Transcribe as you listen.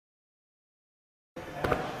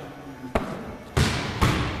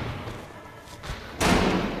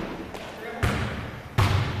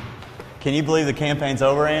Can you believe the campaign's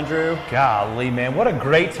over, Andrew? Golly, man, what a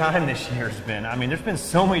great time this year's been. I mean, there's been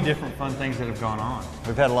so many different fun things that have gone on.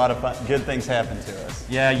 We've had a lot of fun, good things happen to us.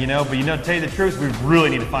 Yeah, but to tell you the truth, we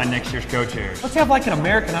really need to find next year's co-chairs. Let's have like an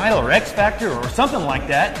American Idol or X Factor or something like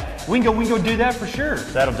that. We can go do that for sure.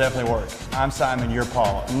 That'll definitely work. I'm Simon, you're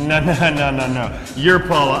Paula. No. You're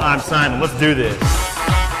Paula, I'm Simon. Let's do this.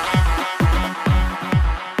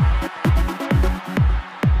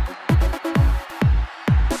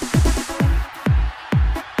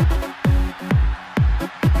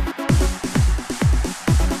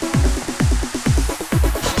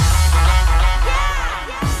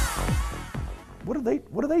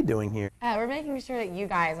 What are they doing here? We're making sure that you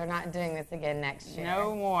guys are not doing this again next year.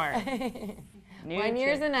 No more. 1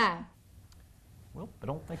 year's enough. Well, I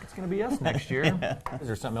don't think it's going to be us next year. Is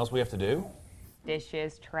there something else we have to do?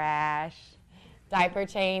 Dishes, trash, Diaper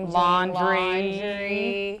changing,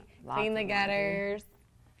 laundry, clean the gutters,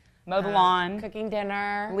 mow the lawn, cooking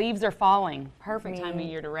dinner. Leaves are falling. Perfect time of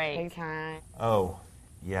year to rake. Okay. Oh,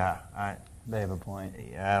 yeah. They have a point.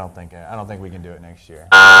 I don't think we can do it next year.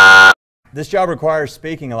 This job requires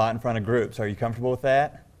speaking a lot in front of groups. Are you comfortable with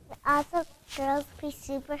that? Also, girls be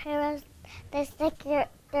superheroes. They stick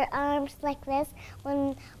their arms like this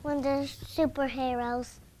when they're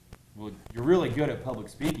superheroes. Well, you're really good at public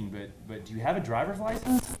speaking, but do you have a driver's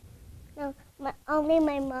license? No, only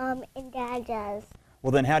my mom and dad does.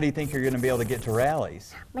 Well, then how do you think you're going to be able to get to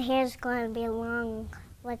rallies? My hair's going to be long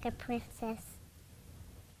like a princess.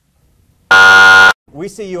 We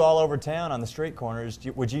see you all over town on the street corners.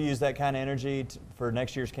 Would you use that kind of energy for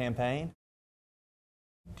next year's campaign?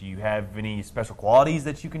 Do you have any special qualities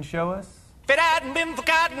that you can show us? If it hadn't been for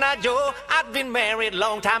Cotton Eye Joe, I'd been married a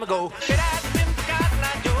long time ago. If it hadn't been for Cotton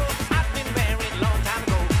Eye Joe, I'd been married a long time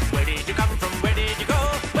ago. Where did you come from? Where did you go?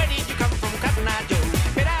 Where did you come from, Cotton Eye Joe?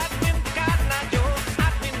 If it hadn't been for Cotton Eye Joe,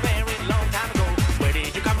 I'd been married a long time ago. Where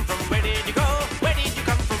did you come from? Where did you go? Where did you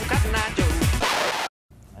come from, Cotton Eye Joe?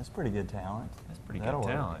 That's pretty good talent. Pretty good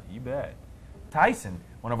talent, you bet. Tyson,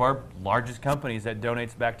 one of our largest companies that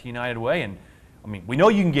donates back to United Way, and I mean, we know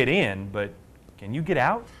you can get in, but can you get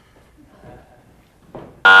out?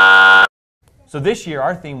 So this year,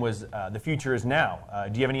 our theme was The Future is Now.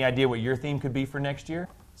 Do you have any idea what your theme could be for next year?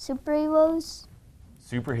 Superheroes?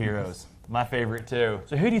 Superheroes. My favorite, too.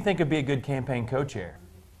 So who do you think would be a good campaign co-chair?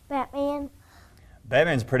 Batman?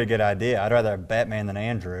 Batman's a pretty good idea. I'd rather have Batman than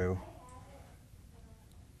Andrew.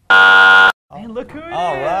 Man, look who it is.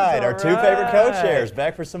 All right, our two favorite co-chairs.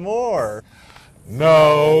 Back for some more.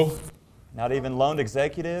 No. Not even loaned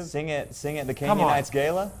executive? Sing at the Canyon Nights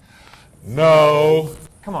Gala? No.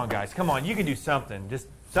 Come on, guys. Come on. You can do something. Just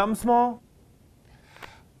something small.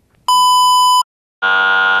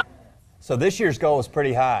 So this year's goal was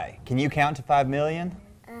pretty high. Can you count to 5 million?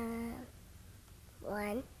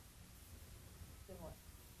 1,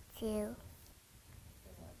 2,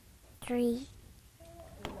 3,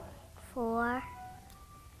 4,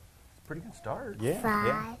 Pretty good start.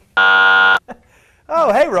 Yeah. 5.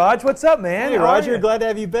 Oh, hey, Raj. What's up, man? Hey, How are Roger. you? Glad to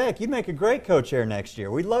have you back. You'd make a great co-chair next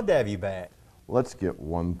year. We'd love to have you back. Let's get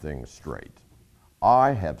one thing straight.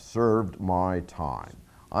 I have served my time.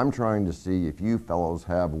 I'm trying to see if you fellows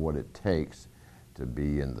have what it takes to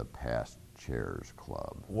be in the Past Chairs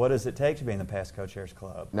Club. What does it take to be in the Past Co-Chairs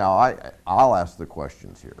Club? Now, I'll ask the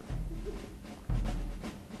questions here.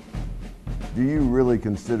 Do you really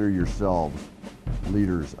consider yourselves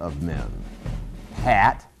leaders of men?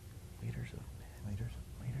 Pat? Leaders of men.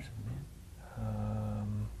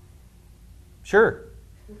 Sure.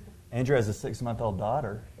 Andrew has a 6-month-old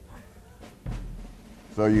daughter.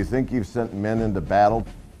 So you think you've sent men into battle?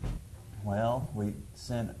 Well, we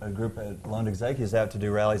sent a group of loaned executives out to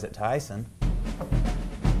do rallies at Tyson.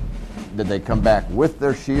 Did they come back with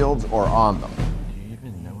their shields or on them? Do you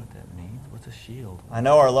even know what that means? What's a shield? I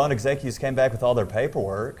know our loan executives came back with all their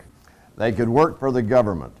paperwork. They could work for the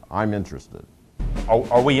government. I'm interested.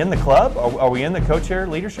 Are we in the club? Are we in the co-chair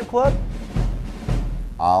leadership club?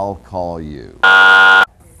 I'll call you.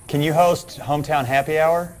 Can you host Hometown Happy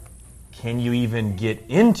Hour? Can you even get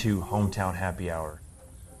into Hometown Happy Hour?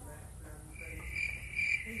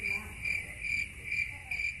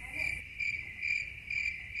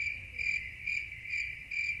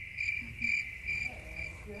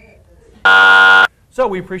 So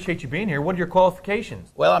we appreciate you being here. What are your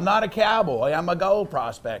qualifications? Well, I'm not a cowboy. I'm a gold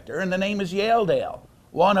prospector, and the name is Yeldale,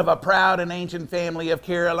 one of a proud and ancient family of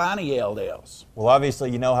Carolina Yeldales. Well, obviously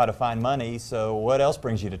you know how to find money, so what else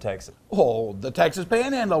brings you to Texas? Oh, the Texas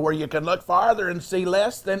Panhandle, where you can look farther and see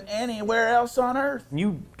less than anywhere else on earth.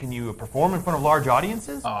 Can you perform in front of large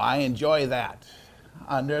audiences? Oh, I enjoy that.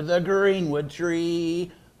 Under the greenwood tree,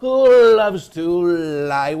 who loves to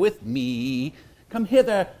lie with me. Come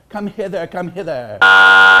hither, come hither, come hither.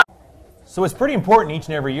 So it's pretty important each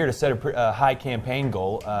and every year to set a high campaign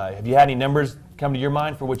goal. Have you had any numbers come to your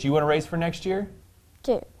mind for what you want to raise for next year?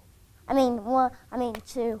 2. I mean, 1. I mean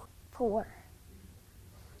 2. 4.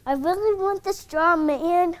 I really want this job,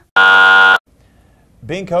 man.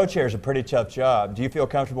 Being co-chair is a pretty tough job. Do you feel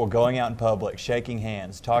comfortable going out in public, shaking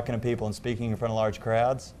hands, talking to people, and speaking in front of large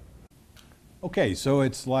crowds? Okay, so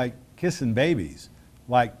it's like kissing babies,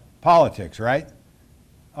 like politics, right?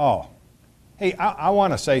 Oh, hey, I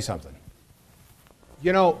want to say something.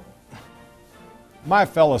 You know, my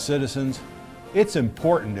fellow citizens, it's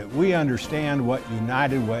important that we understand what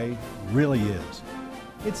United Way really is.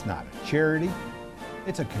 It's not a charity,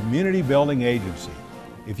 it's a community building agency.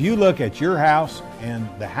 If you look at your house and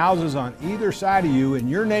the houses on either side of you in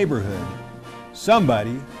your neighborhood,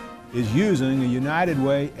 somebody is using a United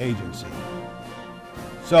Way agency.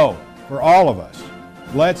 So, for all of us,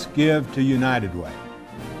 let's give to United Way.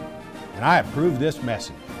 And I approve this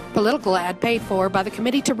message. Political ad paid for by the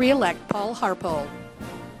committee to re-elect Paul Harpole.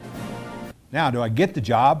 Now, do I get the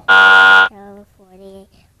job? 48,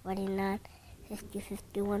 49, 50,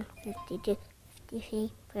 51, 52,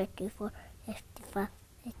 53, 54, 55,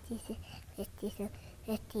 56, 57,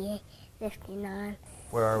 58, 59.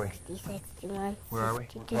 Where are we? 60, 61, Where are we?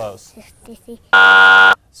 62, Close. 63.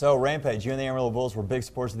 So, Rampage, you and the Amarillo Bulls were big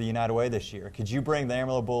supporters of the United Way this year. Could you bring the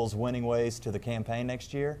Amarillo Bulls' winning ways to the campaign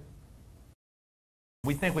next year?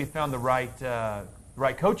 We think we found the right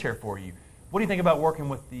co-chair for you. What do you think about working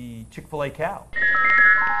with the Chick-fil-A cow?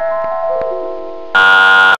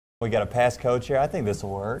 We got a past co-chair. I think this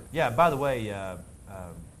will work. Yeah, by the way,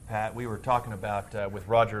 Pat, we were talking about with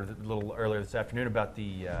Roger a little earlier this afternoon about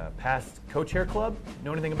the past co-chair club.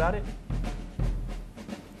 Know anything about it?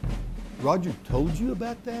 Roger told you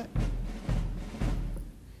about that?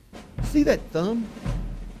 See that thumb?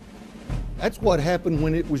 That's what happened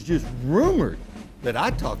when it was just rumored that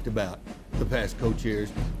I talked about the past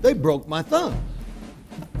co-chairs. They broke my thumb.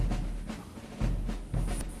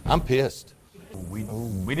 I'm pissed.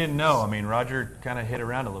 We didn't know. I mean, Roger kind of hit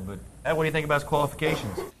around a little bit. What do you think about his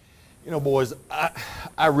qualifications? You know, boys,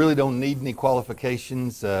 I really don't need any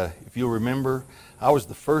qualifications. If you'll remember, I was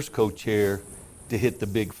the first co-chair to hit the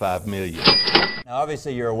big 5 million. Now,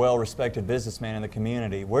 obviously, you're a well-respected businessman in the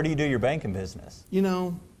community. Where do you do your banking business? You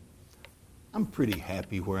know, I'm pretty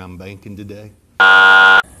happy where I'm banking today.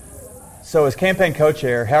 So, as campaign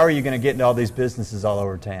co-chair, how are you going to get into all these businesses all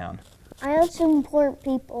over town? I have some important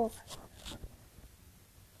people.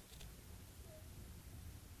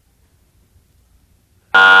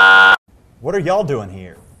 What are y'all doing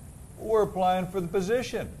here? We're applying for the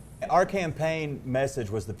position. Our campaign message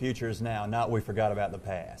was the future is now, not we forgot about the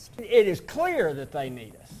past. It is clear that they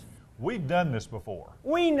need us. We've done this before.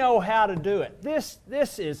 We know how to do it.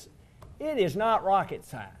 It is not rocket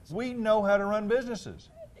science. We know how to run businesses.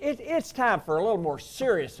 It's time for a little more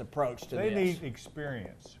serious approach to They this. need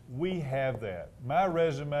experience. We have that. My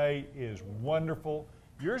resume is wonderful.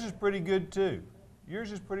 Yours is pretty good too.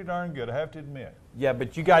 Yours is pretty darn good, I have to admit. Yeah,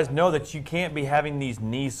 but you guys know that you can't be having these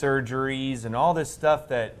knee surgeries and all this stuff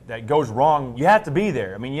that goes wrong. You have to be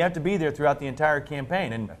there. I mean, you have to be there throughout the entire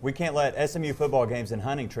campaign. And we can't let SMU football games and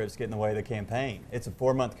hunting trips get in the way of the campaign. It's a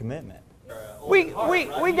 4-month commitment. We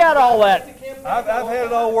got all that. I've had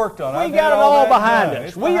it all worked on. We got it all behind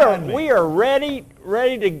us. We are ready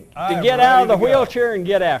to get out of the wheelchair and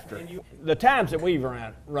get after it. The times that we've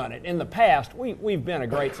run it in the past, we've been a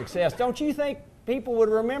great success. Don't you think people would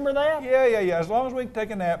remember that? Yeah. As long as we can take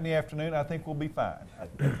a nap in the afternoon, I think we'll be fine.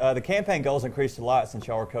 The campaign goals increased a lot since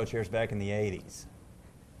y'all were co-chairs back in the 80s.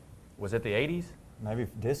 Was it the 80s? Maybe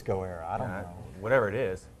disco era, I don't know. Whatever it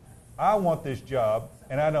is. I want this job,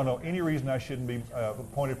 and I don't know any reason I shouldn't be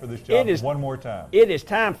appointed for this job one more time. It is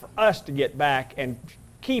time for us to get back and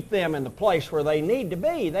keep them in the place where they need to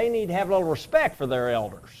be. They need to have a little respect for their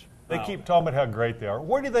elders. They keep talking about how great they are.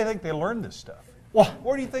 Where do they think they learned this stuff?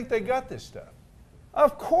 Where do you think they got this stuff?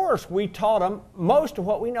 Of course, we taught them most of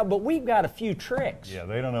what we know, but we've got a few tricks. Yeah,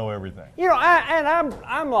 they don't know everything. You know,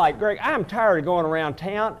 I'm like Greg. I'm tired of going around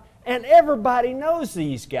town, and everybody knows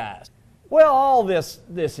these guys. Well, all this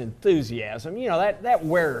enthusiasm, you know, that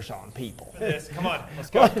wears on people. Come on, let's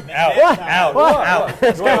go. Out.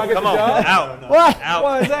 Let's go. Come on, out. What?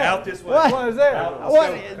 Why is that? Out this way. What? Why is that?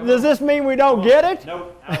 What? Does this mean we don't get it?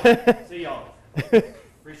 Nope. Out. See y'all.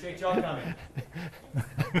 Appreciate y'all coming.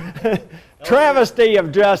 Travesty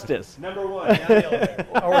of justice. Number 1. Down the elevator.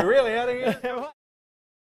 Are we really out of here?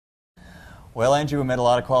 Well, Andrew, we met a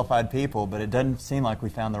lot of qualified people, but it doesn't seem like we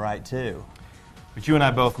found the right two. But you and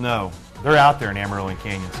I both know they're out there in Amarillo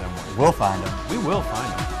Canyon somewhere. We'll find them. We will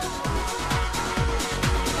find them.